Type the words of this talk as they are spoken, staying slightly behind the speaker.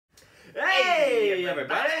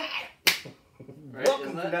everybody. Right?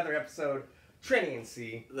 Welcome to another episode, Trini and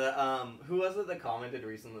C. The who was it that commented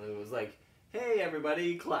recently? It was like, "Hey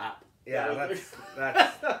everybody, clap." Yeah, that's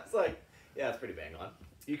that's like, yeah, it's pretty bang on.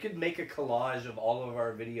 You could make a collage of all of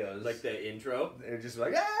our videos, Like the intro. It'd just be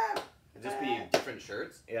like, ah! It'd just be different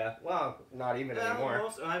shirts. Yeah, well, not even anymore.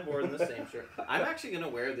 I'm wearing the same shirt. I'm actually gonna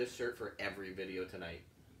wear this shirt for every video tonight.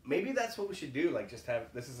 Maybe that's what we should do. Like, just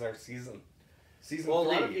have this is our season. Season well,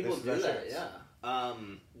 3. A lot of people this do is our that. shirts. Yeah.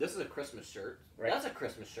 This is a Christmas shirt. Right. That's a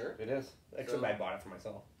Christmas shirt. It is. Except I bought it for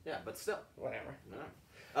myself. Yeah, but still. Whatever. No.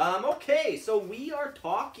 Okay, so we are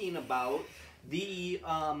talking about the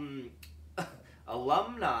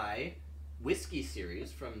Alumni Whiskey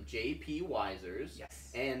series from J.P. Wiser's.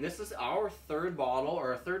 Yes. And this is our third bottle,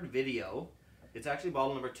 or our third video. It's actually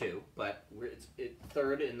bottle number 2, but it's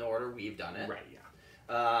third in the order we've done it. Right, yeah.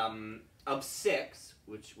 Of 6,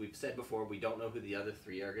 which we've said before, we don't know who the other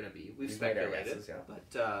 3 are going to be. We've speculated. Guesses, yeah.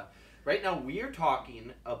 But right now we are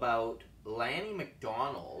talking about Lanny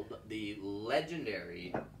McDonald, the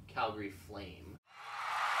legendary Calgary Flame.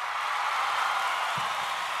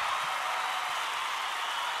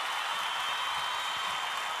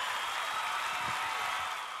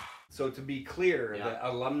 So to be clear, Yeah. the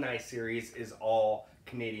Alumni series is all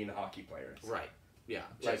Canadian hockey players. Right. Yeah.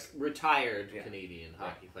 Just like retired yeah. Canadian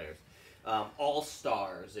hockey players.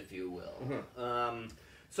 All-stars, if you will. Mm-hmm.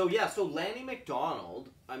 So Lanny McDonald,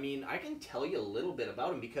 I mean, I can tell you a little bit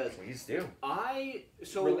about him because Please do.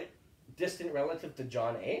 Distant relative to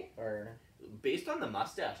John A? Or based on the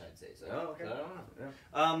mustache, I'd say so. Oh, okay. I don't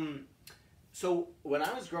know. Yeah. So when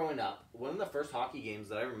I was growing up, one of the first hockey games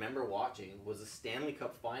that I remember watching was the Stanley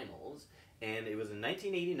Cup Finals, and it was in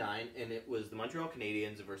 1989, and it was the Montreal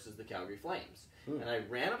Canadiens versus the Calgary Flames. And I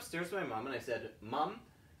ran upstairs to my mom and I said, "Mom,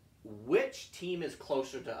 which team is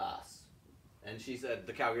closer to us?" And she said,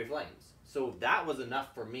 "The Calgary Flames." So that was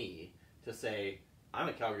enough for me to say, I'm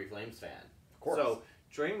a Calgary Flames fan. Of course. So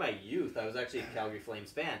during my youth, I was actually a Calgary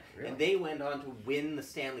Flames fan. Really? And they went on to win the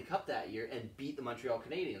Stanley Cup that year and beat the Montreal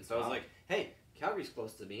Canadiens. So I was like, hey, Calgary's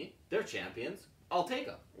close to me. They're champions. I'll take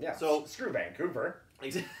them. Yeah. So screw Vancouver.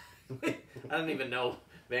 Exactly. I don't even know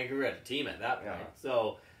Vancouver had a team at that point. Yeah.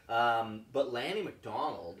 So, but Lanny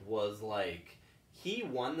McDonald was like, he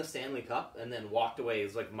won the Stanley Cup and then walked away. It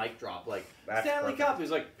was like mic drop, like That's Stanley perfect. Cup. He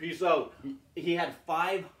was like, peace out. He had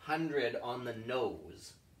 500 on the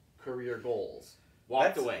nose career goals.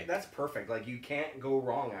 Walked away. That's perfect. Like, you can't go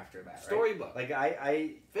wrong after that. Storybook. Right? Like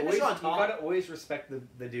I Finish always, on top. You gotta always respect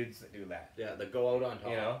the dudes that do that. Yeah, the go out on top.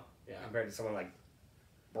 You know, Yeah. compared to someone like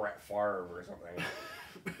Brett Favre or something.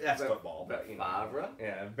 That's football, but you know. Favre.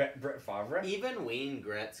 Yeah, Brett Favre. Even Wayne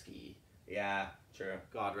Gretzky. Yeah, true.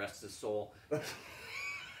 God rest his soul.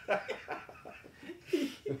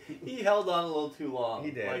 he held on a little too long.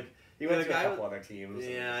 He did. Like, He went the to a guy couple other teams.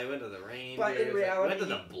 Yeah, he went to the Rangers. But in reality, went to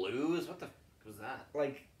the Blues. What the f was that?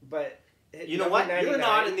 Like, but You know what? You're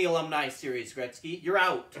not in the Alumni series, Gretzky. You're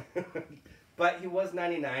out. But he was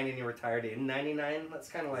 99 and he retired in 99. That's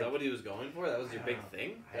kind of Is like, that what he was going for? That was your big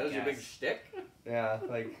thing? I That was your big guess. shtick? yeah,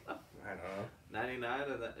 like I don't know. 99?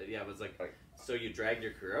 Yeah, it was like, so you dragged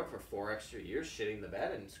your career out for 4 extra years, shitting the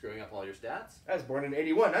bed and screwing up all your stats? I was born in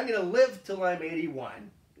 81. I'm gonna live till I'm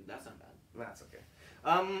 81. That's not bad. That's okay.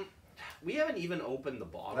 We haven't even opened the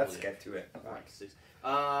bottle Let's yet. get to it.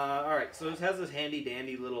 Alright, so it has this handy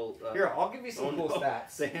dandy little... Here, I'll give you some cool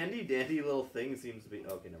stats. The handy dandy little thing seems to be...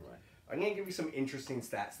 Okay, never mind. I'm gonna give you some interesting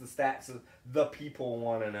stats. The stats the people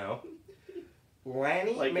want to know.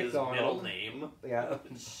 Lanny Like McDonald. his middle name. Yeah.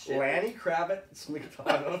 Shit. Lanny Kravitz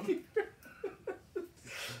McDonald.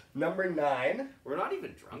 Number 9. We're not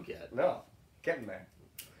even drunk yet. No, getting there.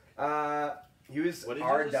 He was What did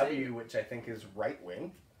you just say? RW, which I think is right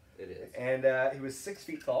wing. It is. And he was 6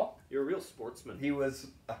 feet tall. You're a real sportsman. He was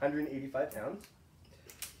 185 pounds.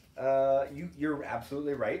 You're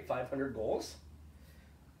absolutely right. 500 goals,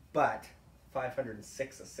 but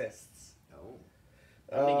 506 assists. Oh.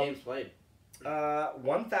 How many games played?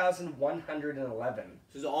 1,111.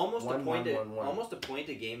 So he's almost One. a point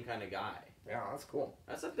a game kind of guy. Yeah, that's cool.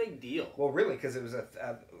 That's a big deal. Well, really, because it was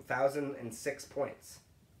 1,006 points.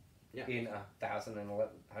 Yeah. In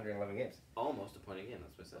 111 games. Almost a point a game,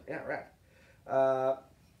 that's what I said. Yeah, right.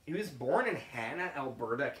 He was born in Hanna,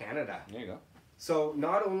 Alberta, Canada. There you go. So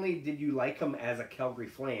not only did you like him as a Calgary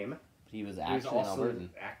Flame, He was he was actually also an Albertan.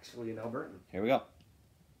 actually an Albertan. Here we go.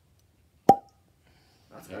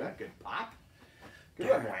 That's Yeah. good. Good pop. Good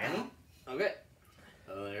one, Lanny. Okay.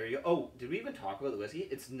 There you go. Oh, did we even talk about the whiskey?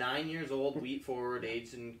 It's 9 years old, wheat forward,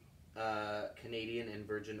 aged in Canadian and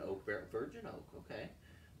Virgin Oak. Virgin Oak, okay.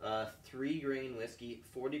 3 grain whiskey,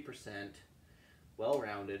 40%, well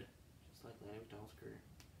rounded. just like Lanny McDonald's career.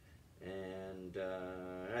 And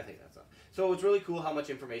I think that's all. So it's really cool how much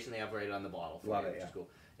information they have right on the bottle. Love it, which is cool.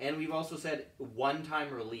 And we've also said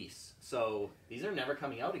one-time release. So these are never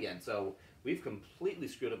coming out again. So we've completely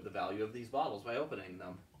screwed up the value of these bottles by opening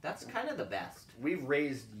them. That's kind of the best. We've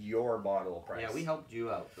raised your bottle price. Yeah, we helped you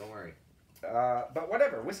out. Don't worry. But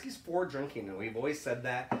whatever. Whiskey's for drinking, and we've always said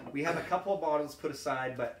that. We have a couple of bottles put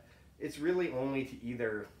aside, but it's really only to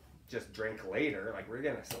either just drink later. Like, we're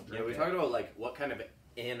going to still drink Yeah, we it. talked about, like, what kind of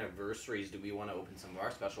anniversaries do we want to open some of our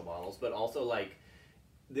special bottles, but also, like,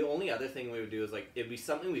 the only other thing we would do is, like, it'd be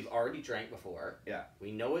something we've already drank before. Yeah.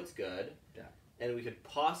 We know it's good. Yeah. And we could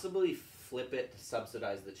possibly flip it to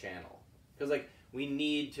subsidize the channel. Because, like, we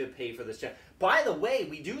need to pay for this channel. By the way,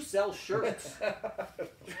 we do sell shirts.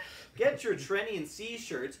 Get your Trenny and C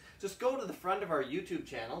shirts. Just go to the front of our YouTube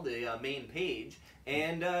channel, the main page,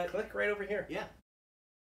 and... click right over here. Yeah.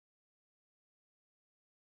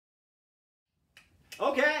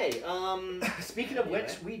 Okay, Speaking of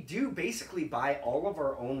which, we do basically buy all of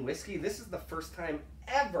our own whiskey. This is the first time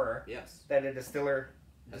ever yes. that a distillery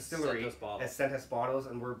has sent us bottles,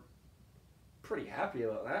 and we're pretty happy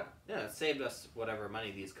about that. Yeah, it saved us whatever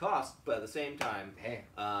money these cost, but at the same time, Hey.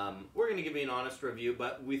 we're going to give you an honest review,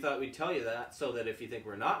 but we thought we'd tell you that so that if you think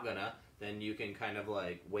we're not gonna, then you can kind of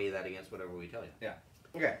like weigh that against whatever we tell you. Yeah.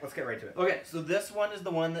 Okay, let's get right to it. Okay, so this one is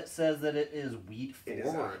the one that says that it is wheat It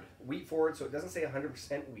forward. is wheat forward, so it doesn't say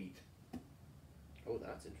 100% wheat. Oh,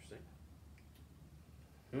 that's interesting.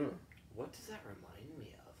 Hmm. What does that remind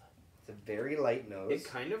me of? It's a very light nose. It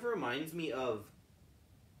kind of reminds me of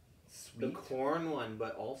Sweet. the corn one,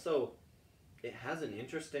 but also it has an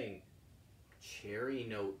interesting cherry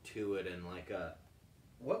note to it and like a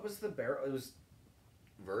What was the barrel? It was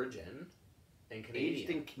virgin and Canadian. aged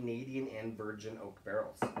in Canadian and virgin oak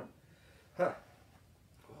barrels. Huh.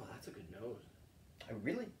 Oh, that's a good nose. I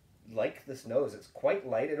really like this nose. It's quite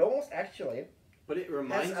light. It almost actually But it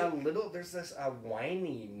reminds has a little. There's this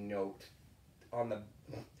winey note on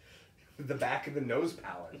the back of the nose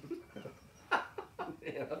palate.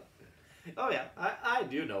 You know? Oh yeah, I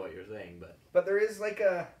do know what you're saying, But there is like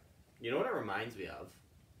a. you know what it reminds me of?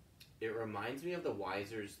 It reminds me of the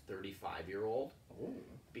Weiser's 35-year-old Ooh.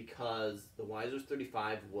 because the Weiser's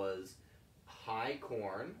 35 was high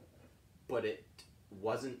corn, but it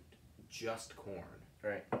wasn't just corn.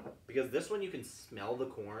 Right. Because this one you can smell the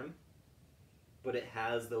corn, but it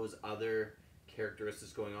has those other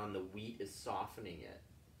characteristics going on. The wheat is softening it.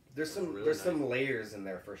 There's some really there's nice. some layers in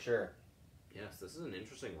there for sure. Yes, this is an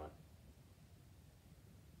interesting one.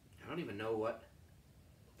 I don't even know what.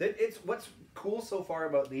 It's what's cool so far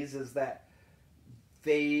about these is that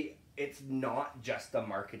it's not just a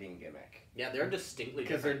marketing gimmick. Yeah, they're distinctly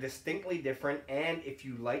Because different. they're distinctly different, and if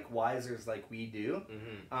you like Wisers like we do,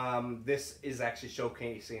 this is actually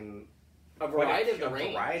showcasing A variety of the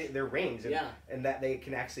range. their range, and, Yeah. and that they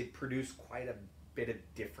can actually produce quite a bit of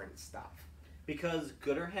different stuff. Because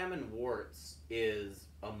Gooderham and Worts is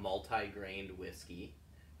a multi-grained whiskey,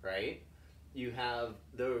 right? You have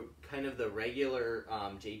the kind of the regular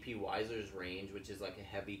J.P. Weiser's range, which is like a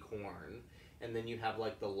heavy corn, and then you have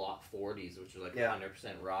like the Lot 40s, which are like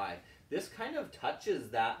 100% rye. This kind of touches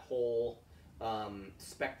that whole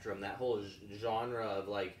spectrum, that whole genre of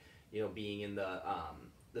like, you know, being in the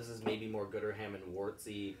this is maybe more Gooderham and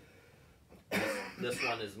Wortsy. This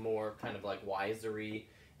one is more kind of like Wisery.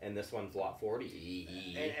 And this one's Lot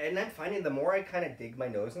 40. And I'm finding the more I kind of dig my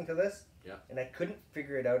nose into this, and I couldn't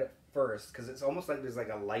figure it out at first, because it's almost like there's like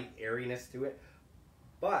a light airiness to it,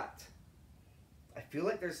 but I feel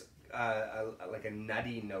like there's like a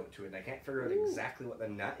nutty note to it, and I can't figure out exactly what the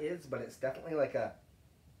nut is, but it's definitely like a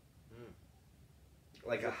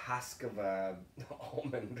husk of a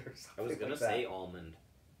almond or something. I was going to say almond.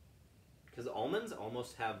 Because almonds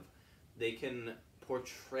almost have, they can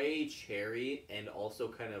portray cherry and also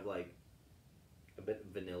kind of like a bit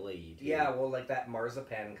vanilla-y too. Yeah, well, like that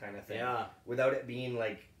marzipan kind of thing. Yeah. Without it being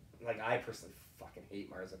like I personally fucking hate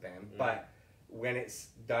marzipan, but when it's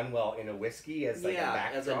done well in a whiskey as like a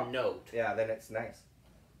backdrop, as a note. Yeah, then it's nice.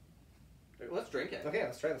 Let's drink it. Okay,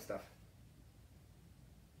 let's try this stuff.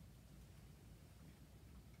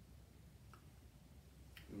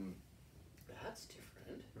 That's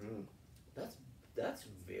different. Mm. That's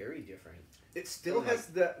very different. It still has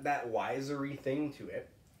that wisery thing to it,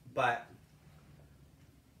 but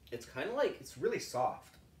it's kind of like it's really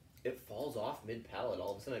soft. It falls off mid-palate.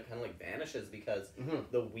 All of a sudden it kind of like vanishes because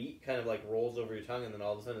the wheat kind of like rolls over your tongue, and then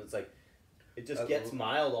all of a sudden it's like it just gets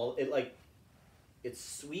mild. It's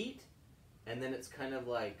sweet, and then it's kind of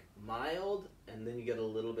like mild, and then you get a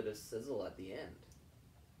little bit of sizzle at the end.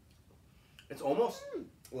 It's almost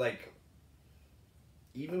like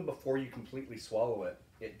even before you completely swallow it,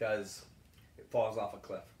 it falls off a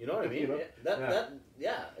cliff. You know what I mean? You know?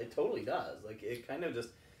 It totally does. Like, it kind of just,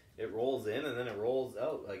 it rolls in and then it rolls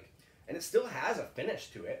out. Like, and it still has a finish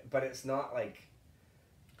to it, but it's not like...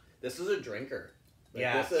 This is a drinker. Like,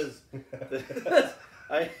 yeah. This is...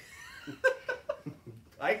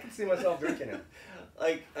 I can see myself drinking it.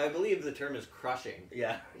 Like, I believe the term is crushing.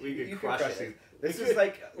 Yeah. We could crush it. This is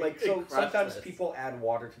like so sometimes people add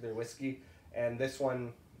water to their whiskey, and this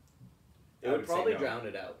one... It would probably drown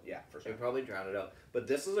it out. Yeah, for sure. It would probably drown it out. But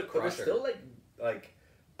this is a crusher. But it's still like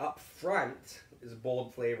up front is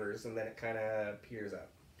bold flavors, and then it kind of peers out.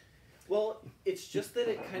 Well, it's just that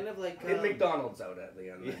it kind of like... It McDonald's out at the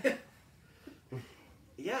end.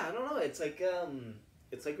 Yeah, I don't know. It's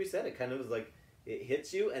like we said, it kind of is like, it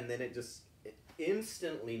hits you, and then it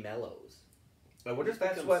instantly mellows. I wonder if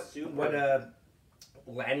that's what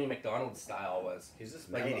Lanny McDonald style was. He's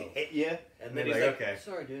just like, mellow. he'd hit you, and then he's like, okay,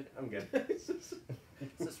 sorry, dude. I'm good. It's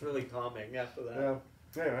just really calming after that. Yeah.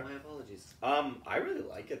 Anyway. My apologies. I really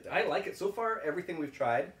like it, though. I like it. So far, everything we've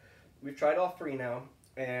tried all 3 now,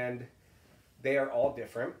 and they are all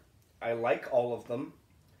different. I like all of them.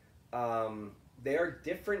 They are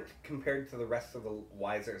different compared to the rest of the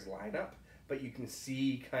Wiser's lineup, but you can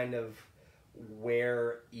see kind of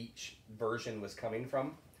where each version was coming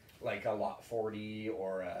from, like a Lot 40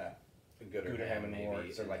 or a Gooderham and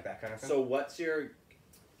Ward's or like that kind of thing. So what's your...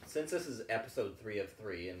 Since this is episode 3 of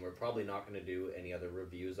 3, and we're probably not going to do any other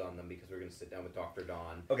reviews on them because we're going to sit down with Dr.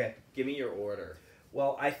 Don. Okay. Give me your order.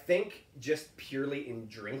 Well, I think just purely in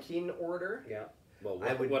drinking order. Yeah. Well,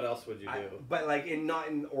 what else would you do? But like not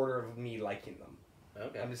in order of me liking them.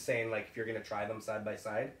 Okay. I'm just saying, like, if you're going to try them side by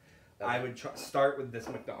side, okay. I would start with this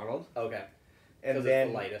McDonald. Okay. And then,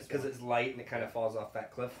 it's the lightest because it's light and it kind of falls off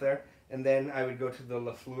that cliff there. And then I would go to the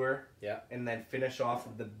Lafleur. Yeah. And then finish off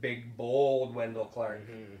with the big, bold Wendell Clark.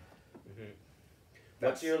 Mm-hmm. Mm-hmm.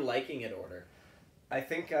 What's your liking it order? I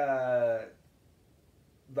think the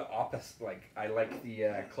opposite. Like, I like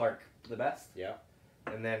the Clark the best. Yeah.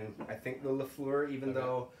 And then I think the Lafleur, even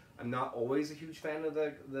though I'm not always a huge fan of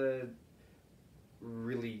the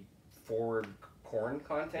really forward corn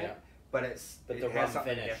content, but it has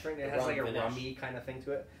something different. It has like a rummy kind of thing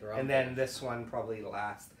to it. And then this one probably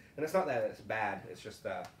last. And it's not that it's bad. It's just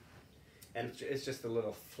it's just a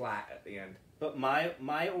little flat at the end. But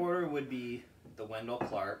my order would be the Wendell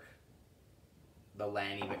Clark, the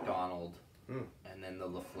Lanny McDonald, and then the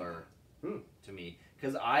Lafleur. To me,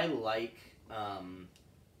 because I like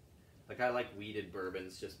weeded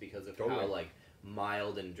bourbons just because of how like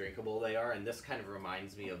mild and drinkable they are, and this kind of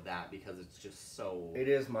reminds me of that because it's just so... It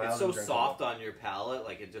is mild. It's so soft on your palate,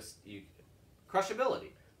 like it just... Crushability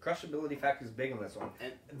factor is big on this one.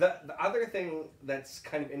 And the other thing that's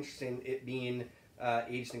kind of interesting, it being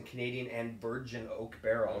aged in Canadian and virgin oak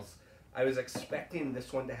barrels, I was expecting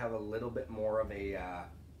this one to have a little bit more of a...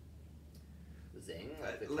 zing?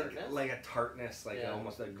 Like a tartness, like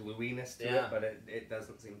almost a gluiness to it, but it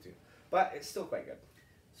doesn't seem to. But it's still quite good.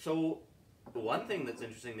 So... One thing that's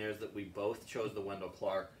interesting there is that we both chose the Wendell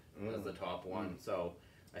Clark as the top one. So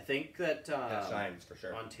I think that shines for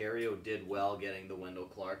sure. Ontario did well getting the Wendell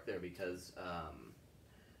Clark there because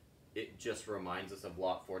it just reminds us of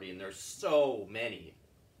Lot 40, and there's so many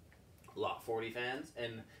Lot 40 fans.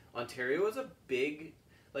 And Ontario is a big,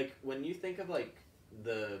 like when you think of like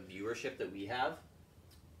the viewership that we have,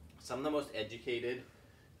 some of the most educated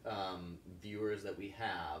viewers that we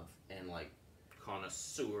have, and like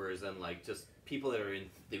connoisseurs and like just people that are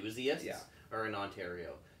enthusiasts are in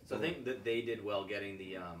Ontario. So I think that they did well getting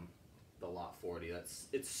the Lot 40.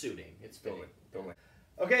 It's suiting. It's fitting. Totally.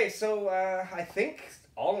 Okay, so I think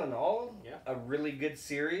all in all, a really good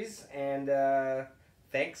series, and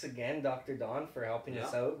thanks again, Dr. Don, for helping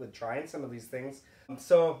us out with trying some of these things.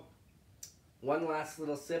 So one last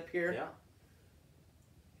little sip here. Yeah.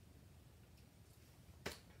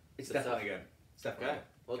 It's definitely good. It's definitely good.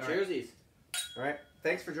 Well, cheersies. All right.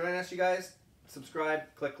 Thanks for joining us, you guys. Subscribe,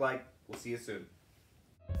 click like. We'll see you soon.